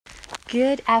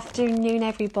Good afternoon,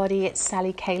 everybody. It's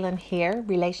Sally Kalen here,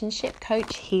 relationship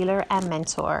coach, healer, and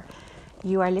mentor.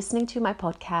 You are listening to my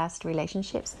podcast,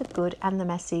 Relationships, the Good and the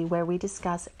Messy, where we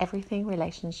discuss everything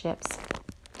relationships.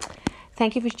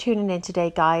 Thank you for tuning in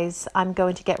today, guys. I'm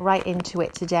going to get right into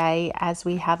it today as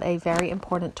we have a very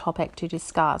important topic to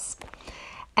discuss.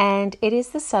 And it is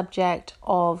the subject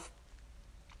of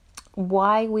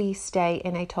why we stay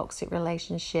in a toxic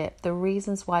relationship, the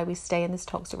reasons why we stay in this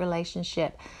toxic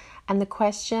relationship. And the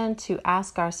question to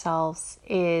ask ourselves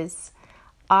is,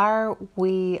 are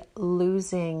we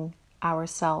losing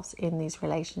ourselves in these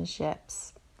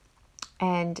relationships?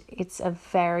 And it's a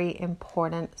very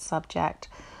important subject.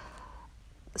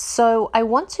 So I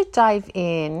want to dive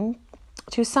in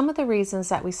to some of the reasons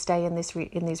that we stay in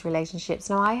these relationships.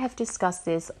 Now, I have discussed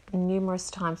this numerous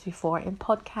times before in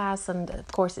podcasts, and of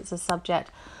course it's a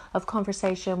subject of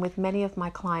conversation with many of my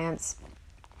clients.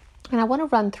 And I want to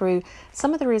run through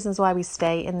some of the reasons why we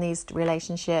stay in these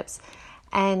relationships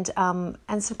and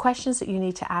some questions that you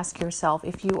need to ask yourself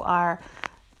if you are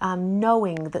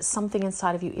knowing that something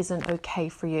inside of you isn't okay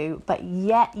for you, but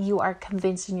yet you are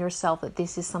convincing yourself that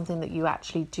this is something that you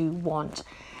actually do want,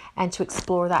 and to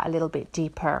explore that a little bit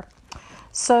deeper.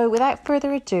 So without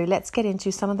further ado, let's get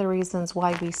into some of the reasons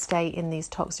why we stay in these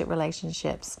toxic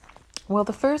relationships. Well,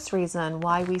 the first reason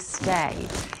why we stay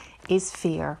is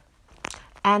fear.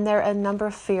 And there are a number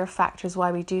of fear factors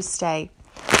why we do stay.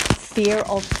 Fear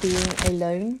of being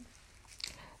alone,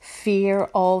 fear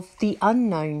of the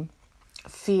unknown,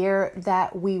 fear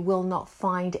that we will not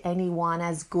find anyone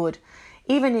as good.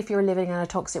 Even if you're living in a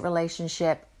toxic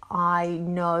relationship, I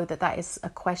know that is a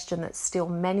question that still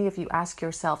many of you ask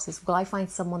yourselves is, will I find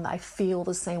someone that I feel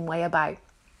the same way about?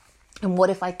 And what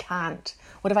if I can't?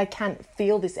 What if I can't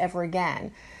feel this ever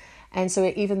again? And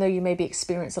so even though you may be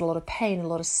experiencing a lot of pain, a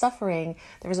lot of suffering,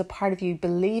 there is a part of you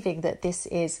believing that this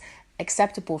is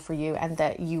acceptable for you and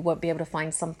that you won't be able to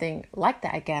find something like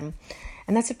that again.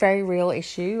 And that's a very real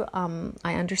issue.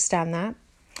 I understand that.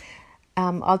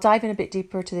 I'll dive in a bit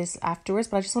deeper to this afterwards,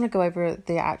 but I just want to go over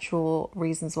the actual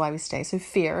reasons why we stay. So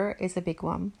fear is a big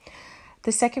one.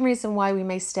 The second reason why we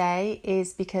may stay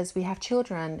is because we have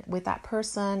children with that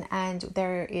person, and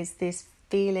there is this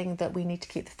feeling that we need to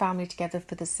keep the family together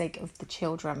for the sake of the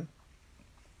children.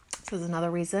 So there's another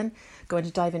reason. Going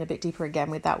to dive in a bit deeper again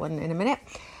with that one in a minute.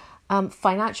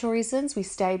 Financial reasons, we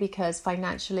stay because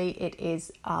financially it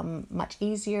is much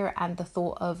easier, and the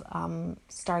thought of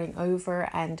starting over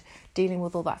and dealing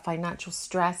with all that financial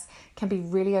stress can be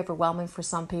really overwhelming for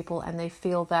some people, and they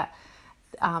feel that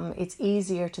it's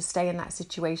easier to stay in that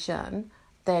situation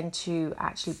than to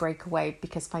actually break away,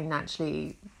 because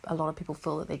financially a lot of people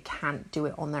feel that they can't do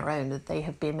it on their own, that they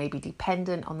have been maybe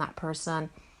dependent on that person.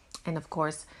 And of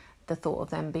course the thought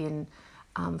of them being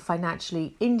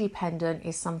financially independent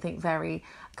is something very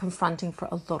confronting for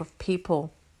a lot of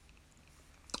people.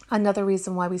 Another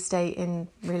reason why we stay in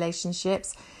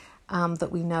relationships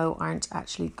that we know aren't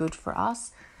actually good for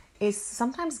us is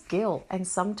sometimes guilt, and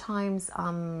sometimes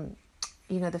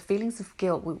the feelings of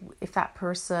guilt, if that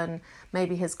person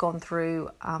maybe has gone through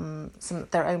some of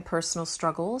their own personal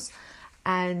struggles,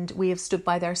 and we have stood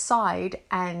by their side,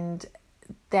 and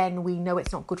then we know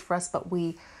it's not good for us, but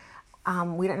we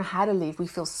don't know how to leave. We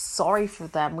feel sorry for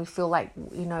them. We feel like,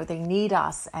 they need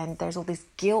us, and there's all this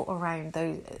guilt around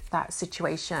that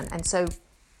situation. And so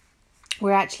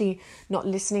we're actually not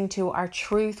listening to our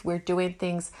truth. We're doing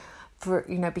things for,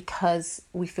 because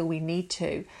we feel we need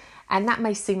to. And that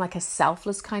may seem like a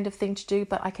selfless kind of thing to do,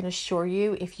 but I can assure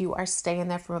you, if you are staying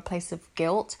there from a place of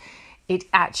guilt, it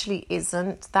actually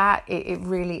isn't that. It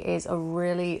really is a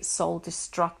really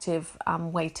soul-destructive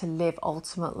way to live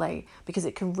ultimately, because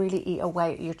it can really eat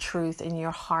away at your truth and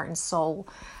your heart and soul.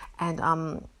 And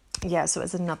so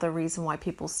it's another reason why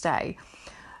people stay.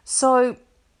 So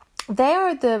they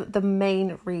are the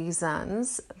main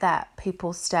reasons that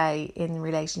people stay in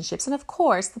relationships. And of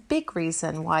course, the big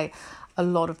reason why a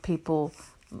lot of people,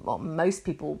 most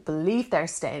people believe they're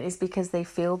staying is because they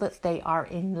feel that they are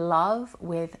in love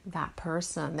with that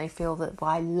person. They feel that, well,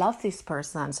 I love this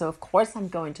person, so of course I'm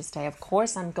going to stay. Of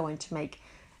course I'm going to make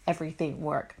everything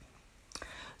work.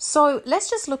 So let's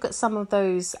just look at some of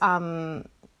those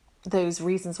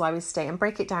reasons why we stay and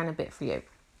break it down a bit for you.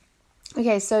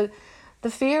 Okay, so the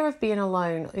fear of being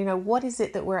alone, what is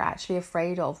it that we're actually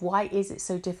afraid of? Why is it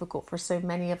so difficult for so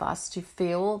many of us to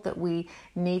feel that we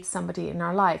need somebody in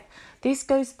our life? This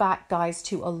goes back, guys,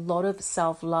 to a lot of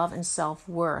self-love and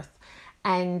self-worth.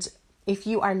 And if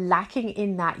you are lacking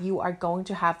in that, you are going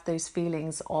to have those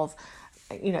feelings of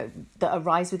that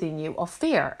arise within you of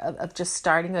fear of just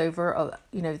starting over, of,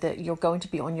 that you're going to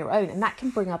be on your own. And that can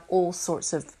bring up all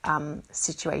sorts of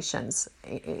situations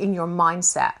in your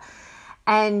mindset.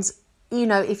 And,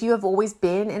 if you have always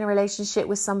been in a relationship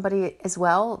with somebody as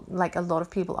well, like a lot of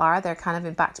people are, they're kind of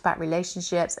in back-to-back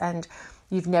relationships, and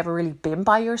you've never really been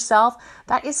by yourself,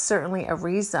 that is certainly a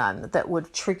reason that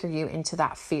would trigger you into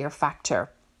that fear factor.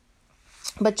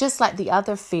 But just like the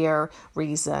other fear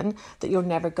reason that you're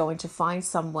never going to find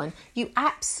someone, you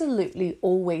absolutely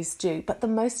always do. But the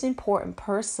most important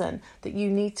person that you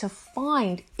need to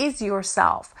find is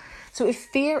yourself. So if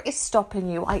fear is stopping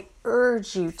you, I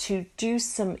urge you to do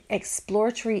some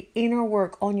exploratory inner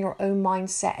work on your own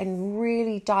mindset and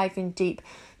really dive in deep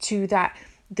to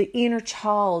the inner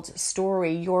child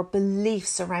story, your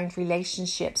beliefs around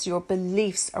relationships, your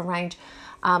beliefs around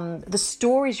the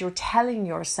stories you're telling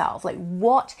yourself. Like,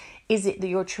 what is it that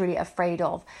you're truly afraid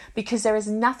of? Because there is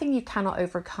nothing you cannot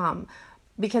overcome.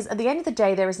 Because at the end of the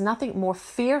day, there is nothing more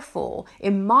fearful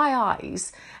in my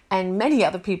eyes and many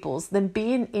other people's than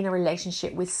being in a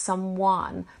relationship with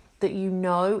someone that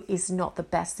is not the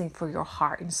best thing for your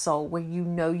heart and soul, where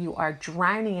you are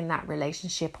drowning in that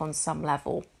relationship on some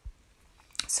level.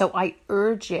 So I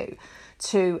urge you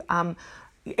to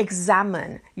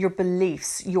examine your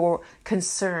beliefs, your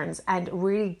concerns, and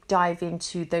really dive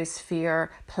into those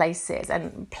fear places.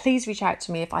 And please reach out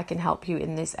to me if I can help you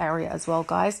in this area as well,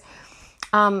 guys.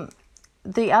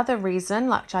 The other reason,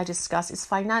 like I discussed, is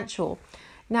financial.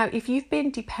 Now, if you've been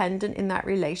dependent in that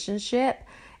relationship,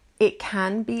 it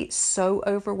can be so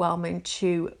overwhelming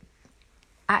to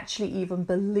actually even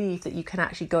believe that you can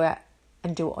actually go out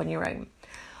and do it on your own.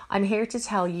 I'm here to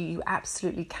tell you, you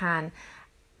absolutely can.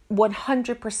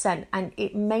 100%, and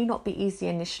it may not be easy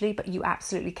initially, but you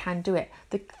absolutely can do it.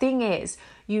 The thing is,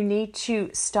 you need to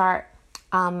start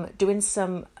doing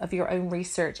some of your own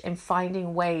research and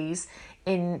finding ways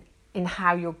in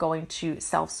how you're going to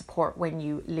self-support when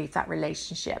you leave that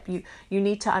relationship. You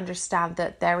need to understand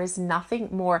that there is nothing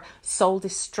more soul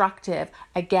destructive,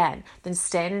 again, than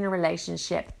staying in a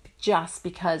relationship just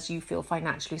because you feel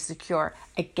financially secure.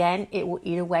 Again, it will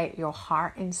eat away at your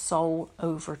heart and soul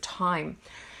over time.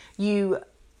 You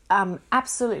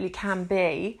absolutely can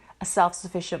be a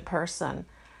self-sufficient person.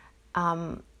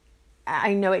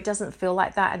 I know it doesn't feel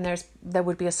like that, and there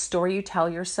would be a story you tell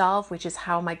yourself, which is,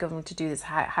 how am I going to do this?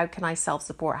 How can I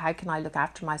self-support? How can I look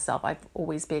after myself? I've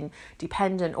always been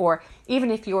dependent. Or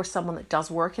even if you're someone that does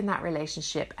work in that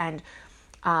relationship and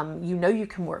you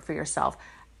can work for yourself,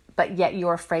 but yet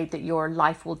you're afraid that your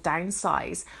life will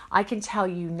downsize. I can tell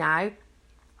you now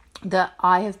that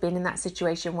I have been in that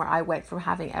situation where I went from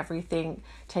having everything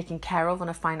taken care of on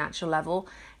a financial level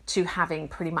to having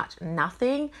pretty much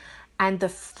nothing. And the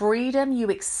freedom you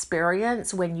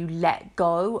experience when you let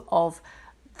go of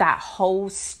that whole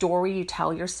story you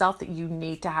tell yourself that you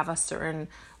need to have a certain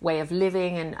way of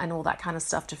living and all that kind of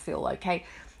stuff to feel okay.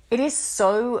 It is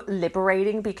so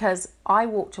liberating, because I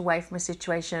walked away from a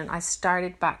situation. I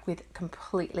started back with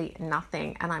completely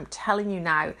nothing. And I'm telling you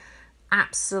now,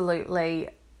 absolutely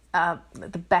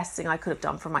the best thing I could have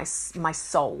done for my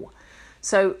soul.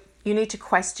 So you need to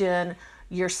question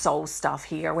your soul stuff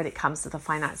here when it comes to the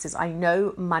finances. I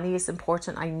know money is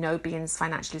important. I know being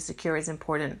financially secure is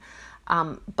important.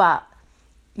 But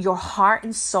your heart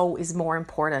and soul is more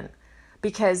important,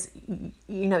 because,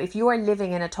 if you are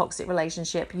living in a toxic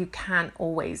relationship, you can't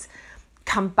always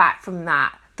come back from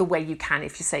that the way you can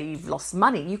if you say you've lost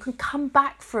money. You can come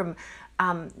back from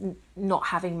not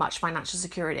having much financial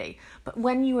security. But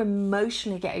when you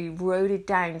emotionally get eroded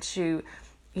down to,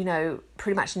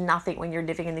 pretty much nothing when you're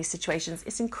living in these situations,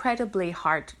 it's incredibly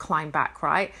hard to climb back,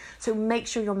 right? So make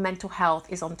sure your mental health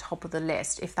is on top of the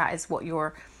list if that is what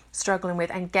you're struggling with,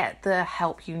 and get the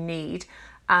help you need.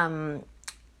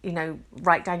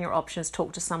 Write down your options,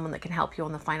 talk to someone that can help you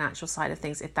on the financial side of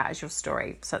things if that is your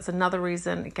story. So that's another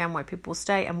reason, again, why people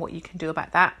stay and what you can do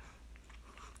about that.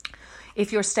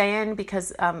 If you're staying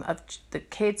because of the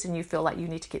kids and you feel like you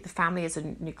need to keep the family as a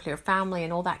nuclear family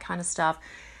and all that kind of stuff,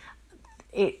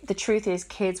 the truth is,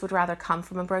 kids would rather come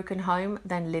from a broken home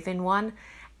than live in one.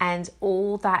 And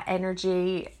all that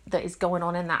energy that is going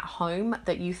on in that home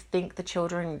that you think the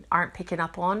children aren't picking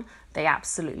up on, they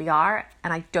absolutely are.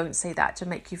 And I don't say that to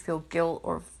make you feel guilt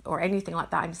or anything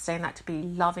like that. I'm saying that to be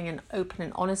loving and open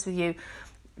and honest with you,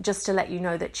 just to let you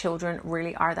know that children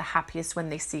really are the happiest when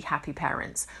they see happy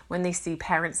parents, when they see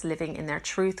parents living in their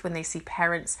truth, when they see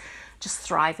parents just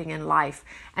thriving in life.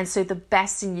 And so the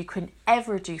best thing you can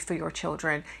ever do for your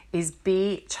children is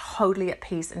be totally at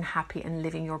peace and happy and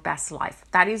living your best life.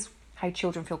 That is how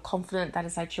children feel confident. That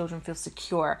is how children feel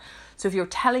secure. So if you're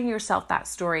telling yourself that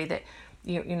story, that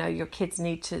your kids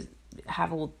need to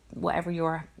have all whatever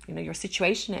your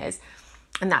situation is,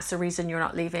 and that's the reason you're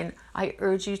not leaving. I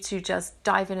urge you to just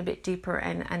dive in a bit deeper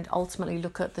and ultimately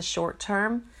look at the short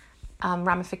term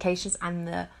ramifications and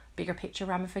the bigger picture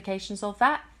ramifications of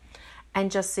that, and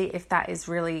just see if that is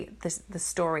really the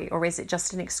story, or is it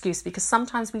just an excuse? Because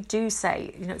sometimes we do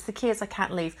say, it's the kids, I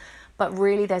can't leave, but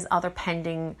really there's other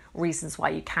pending reasons why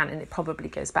you can, and it probably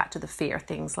goes back to the fear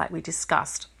things like we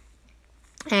discussed.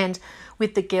 And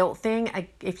with the guilt thing,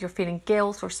 if you're feeling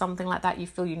guilt or something like that, you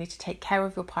feel you need to take care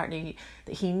of your partner,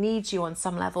 that he needs you on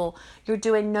some level, you're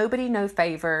doing nobody no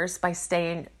favors by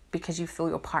staying because you feel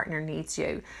your partner needs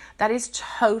you. That is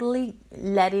totally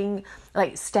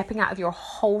stepping out of your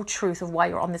whole truth of why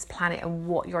you're on this planet and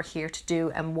what you're here to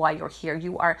do and why you're here.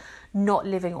 You are not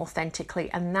living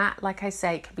authentically. And that, like I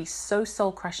say, can be so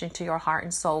soul crushing to your heart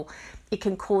and soul. It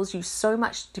can cause you so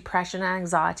much depression and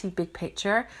anxiety, big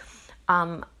picture,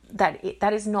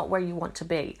 that is not where you want to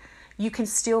be. You can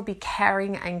still be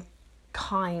caring and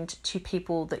kind to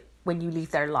people that when you leave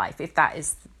their life, if that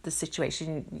is the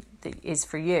situation that is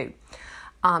for you.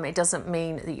 It doesn't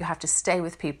mean that you have to stay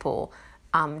with people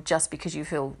just because you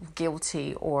feel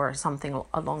guilty or something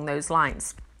along those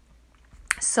lines.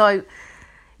 So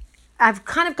I've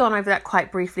kind of gone over that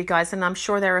quite briefly, guys, and I'm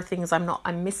sure there are things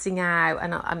I'm missing out,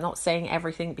 and I'm not saying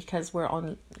everything because we're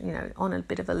on a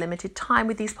bit of a limited time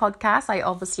with these podcasts. I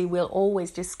obviously will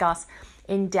always discuss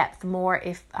in depth more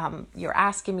if you're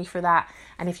asking me for that,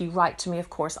 and if you write to me, of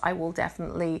course, I will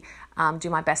definitely do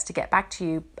my best to get back to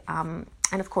you. And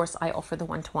of course, I offer the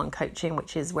one-to-one coaching,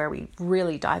 which is where we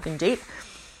really dive in deep.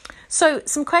 So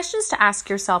some questions to ask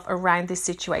yourself around this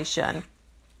situation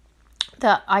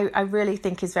that I really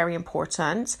think is very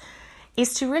important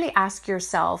is to really ask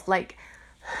yourself,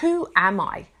 who am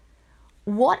I?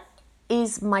 What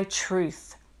is my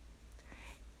truth?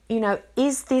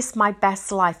 Is this my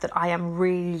best life that I am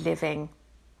really living?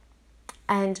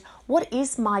 And what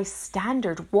is my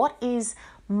standard? What is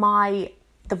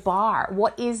the bar?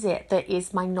 What is it that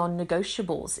is my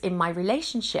non-negotiables in my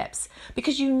relationships?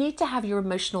 Because you need to have your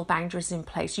emotional boundaries in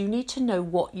place. You need to know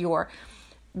what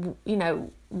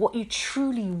what you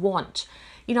truly want.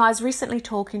 I was recently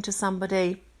talking to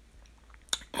somebody,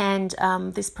 and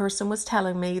this person was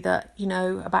telling me that,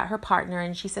 about her partner,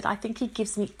 and she said, I think he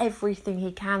gives me everything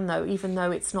he can, though, even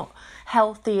though it's not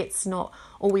healthy, it's not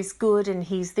always good, and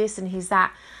he's this and he's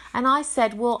that. And I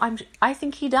said, well, I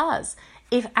think he does.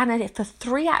 If a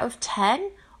 3 out of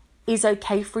 10 is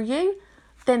okay for you,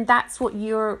 then that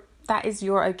is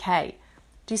your okay.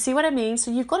 Do you see what I mean?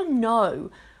 So you've got to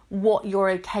know what your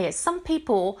okay is. Some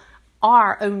people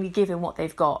are only given what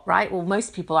they've got, right? Well,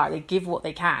 most people are. They give what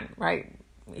they can, right?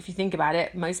 If you think about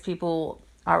it, most people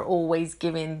are always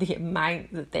given the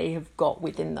amount that they have got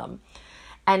within them.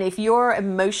 And if your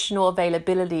emotional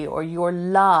availability or your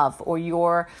love or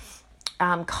your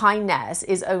kindness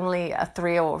is only a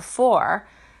 3 or a 4,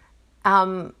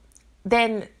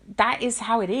 then that is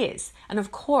how it is. And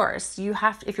of course,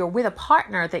 if you're with a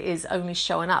partner that is only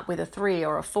showing up with a 3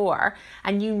 or a 4,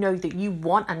 and you know that you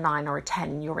want a 9 or a 10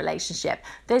 in your relationship,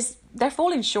 they're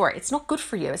falling short. It's not good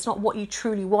for you. It's not what you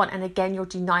truly want. And again, you're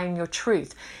denying your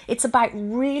truth. It's about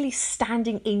really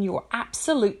standing in your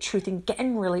absolute truth and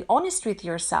getting really honest with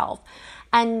yourself.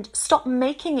 And stop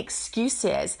making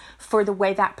excuses for the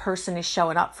way that person is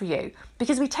showing up for you.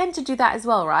 Because we tend to do that as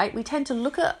well, right? We tend to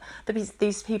look at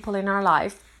these people in our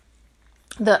life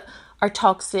that are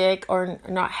toxic or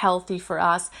not healthy for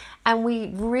us, and we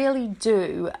really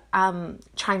do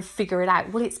try and figure it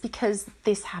out. Well, it's because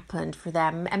this happened for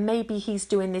them, and maybe he's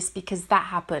doing this because that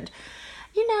happened.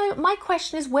 My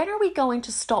question is, when are we going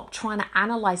to stop trying to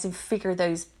analyze and figure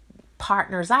those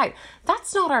partners out?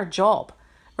 That's not our job.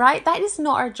 Right? That is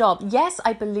not our job. Yes,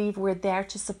 I believe we're there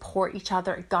to support each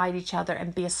other, guide each other,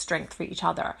 and be a strength for each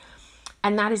other.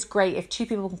 And that is great if two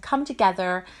people can come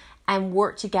together and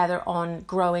work together on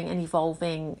growing and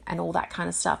evolving and all that kind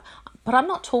of stuff. But I'm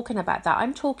not talking about that.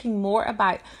 I'm talking more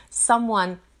about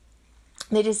someone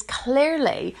that is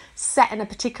clearly set in a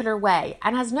particular way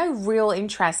and has no real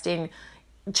interest in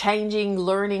changing,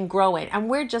 learning, growing. And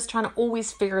we're just trying to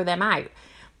always figure them out.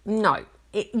 No.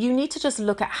 You need to just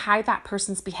look at how that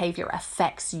person's behavior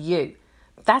affects you.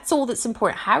 That's all that's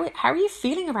important. How are you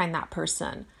feeling around that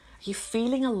person? Are you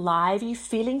feeling alive? Are you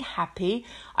feeling happy?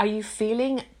 Are you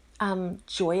feeling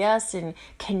joyous and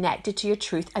connected to your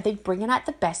truth? Are they bringing out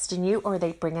the best in you, or are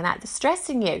they bringing out the stress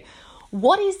in you?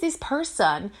 What is this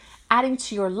person adding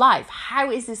to your life? How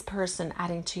is this person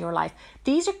adding to your life?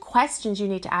 These are questions you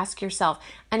need to ask yourself.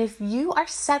 And if you are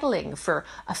settling for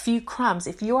a few crumbs,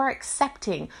 if you are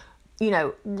accepting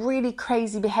really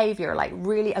crazy behavior, like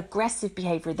really aggressive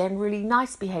behavior, then really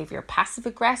nice behavior, passive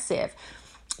aggressive,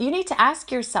 you need to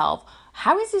ask yourself,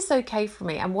 how is this okay for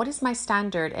me? And what is my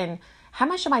standard? And how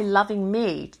much am I loving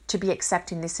me to be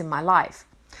accepting this in my life?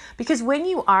 Because when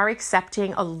you are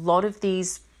accepting a lot of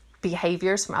these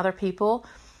behaviors from other people,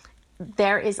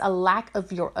 there is a lack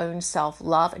of your own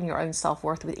self-love and your own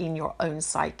self-worth within your own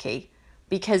psyche,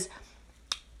 because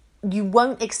you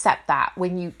won't accept that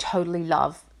when you totally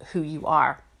love who you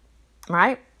are,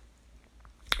 right?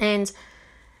 And,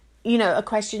 a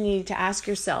question you need to ask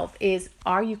yourself is,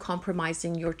 are you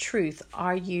compromising your truth?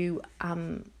 Are you,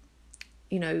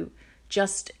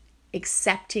 just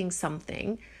accepting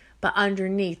something, but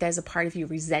underneath there's a part of you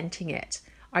resenting it?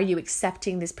 Are you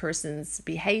accepting this person's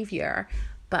behavior,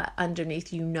 but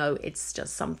underneath it's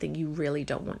just something you really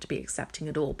don't want to be accepting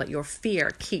at all, but your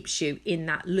fear keeps you in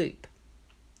that loop,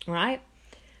 right?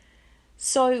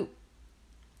 So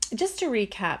just to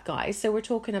recap, guys, so we're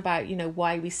talking about,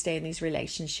 why we stay in these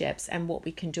relationships and what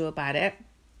we can do about it.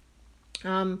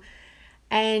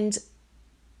 And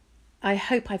I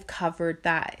hope I've covered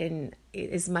that in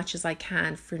as much as I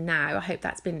can for now. I hope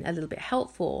that's been a little bit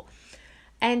helpful.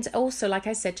 And also, like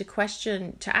I said,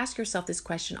 to ask yourself this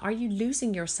question, are you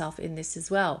losing yourself in this as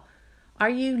well?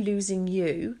 Are you losing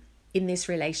you in this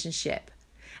relationship?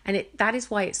 And that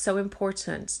is why it's so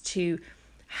important to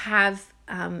have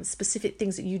specific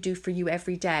things that you do for you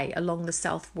every day along the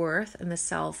self-worth and the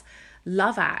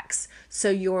self-love acts. So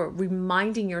you're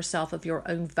reminding yourself of your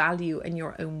own value and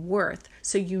your own worth.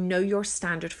 So you know your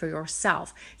standard for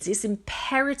yourself. It's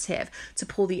imperative to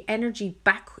pull the energy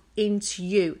back into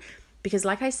you. Because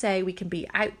like I say, we can be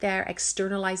out there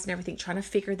externalizing everything, trying to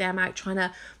figure them out, trying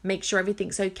to make sure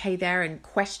everything's okay there, and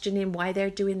questioning why they're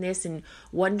doing this and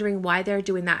wondering why they're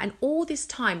doing that. And all this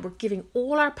time we're giving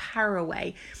all our power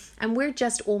away, and we're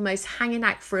just almost hanging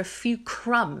out for a few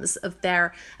crumbs of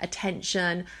their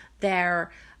attention,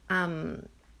 their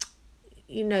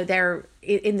they're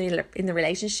in the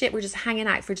relationship. We're just hanging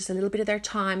out for just a little bit of their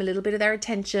time, a little bit of their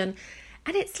attention.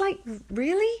 And it's like,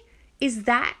 really? Is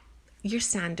that your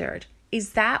standard?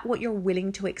 Is that what you're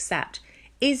willing to accept?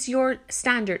 Is your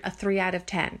standard a 3 out of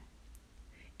 10?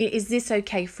 Is this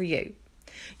okay for you?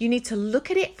 You need to look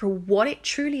at it for what it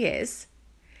truly is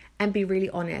and be really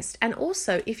honest. And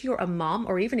also, if you're a mom,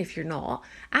 or even if you're not,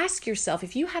 ask yourself,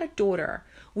 if you had a daughter,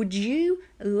 would you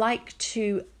like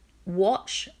to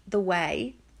watch the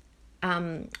way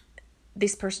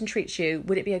this person treats you?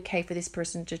 Would it be okay for this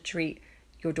person to treat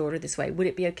your daughter this way? Would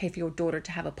it be okay for your daughter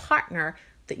to have a partner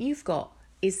that you've got?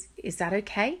 Is that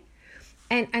okay?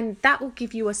 And that will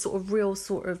give you a real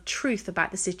truth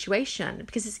about the situation,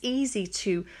 because it's easy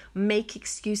to make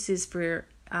excuses for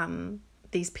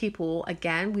these people.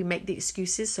 Again, we make the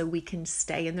excuses so we can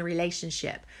stay in the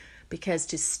relationship, because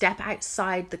to step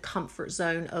outside the comfort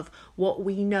zone of what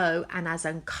we know, and as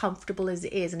uncomfortable as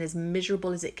it is and as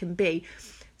miserable as it can be,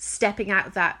 stepping out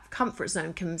of that comfort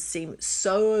zone can seem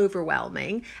so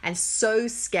overwhelming and so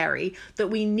scary that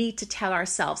we need to tell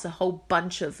ourselves a whole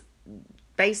bunch of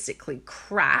basically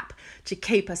crap to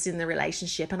keep us in the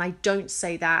relationship. And I don't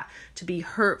say that to be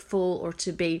hurtful or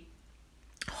to be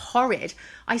horrid.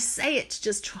 I say it to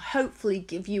just hopefully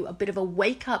give you a bit of a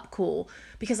wake-up call,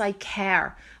 because I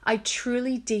care. I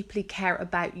truly, deeply care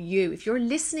about you. If you're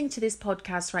listening to this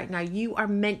podcast right now, you are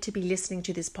meant to be listening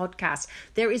to this podcast.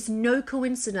 There is no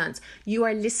coincidence you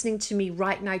are listening to me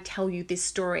right now tell you this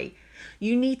story.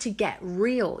 You need to get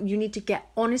real. You need to get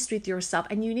honest with yourself,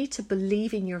 and you need to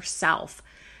believe in yourself,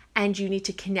 and you need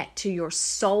to connect to your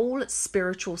soul,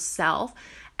 spiritual self,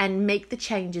 and make the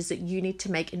changes that you need to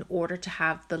make in order to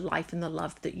have the life and the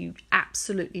love that you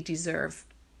absolutely deserve.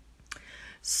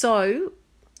 So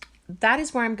that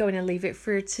is where I'm going to leave it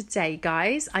for today,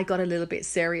 guys. I got a little bit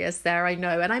serious there, I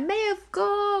know, and I may have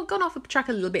gone off a track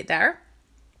a little bit there,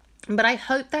 but I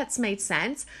hope that's made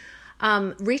sense.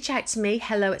 Reach out to me,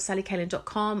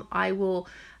 hello@sallycalen.com.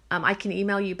 I can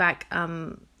email you back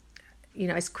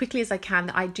as quickly as I can.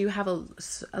 I do have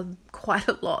quite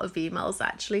a lot of emails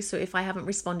actually, so if I haven't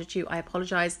responded to you, I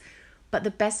apologize. But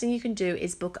the best thing you can do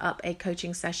is book up a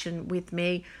coaching session with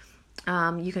me.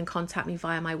 You can contact me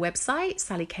via my website,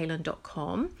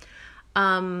 sallycalen.com.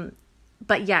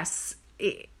 But yes,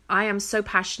 I am so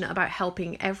passionate about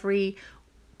helping every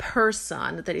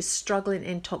person that is struggling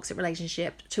in toxic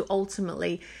relationship to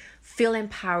ultimately feel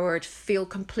empowered, feel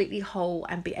completely whole,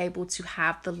 and be able to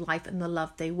have the life and the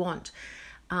love they want.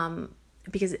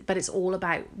 But it's all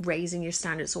about raising your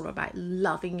standards. It's all about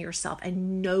loving yourself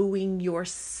and knowing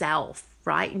yourself,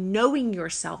 right? Knowing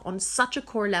yourself on such a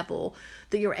core level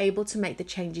that you're able to make the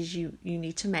changes you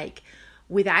need to make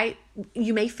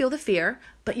you may feel the fear,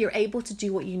 but you're able to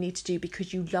do what you need to do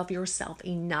because you love yourself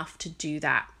enough to do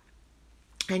that.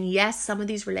 And yes, some of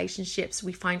these relationships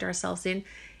we find ourselves in,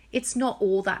 it's not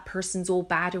all that person's all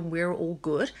bad and we're all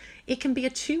good. It can be a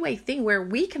two-way thing where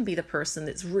we can be the person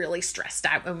that's really stressed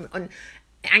out and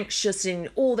anxious and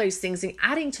all those things and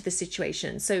adding to the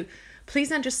situation. So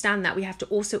please understand that we have to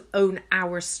also own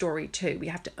our story too. We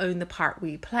have to own the part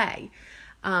we play.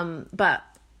 But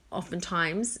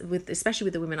oftentimes, especially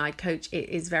with the women I coach, it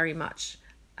is very much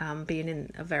being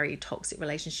in a very toxic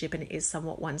relationship, and it is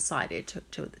somewhat one-sided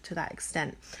to that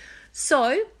extent.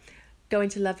 So, going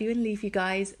to love you and leave you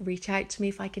guys. Reach out to me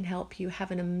if I can help you.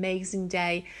 Have an amazing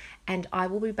day, and I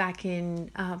will be back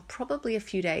in probably a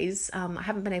few days. I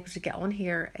haven't been able to get on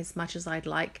here as much as I'd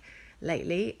like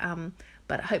lately,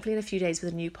 but hopefully in a few days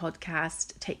with a new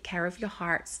podcast. Take care of your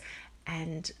hearts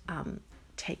and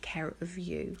take care of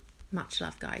you. Much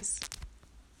love, guys.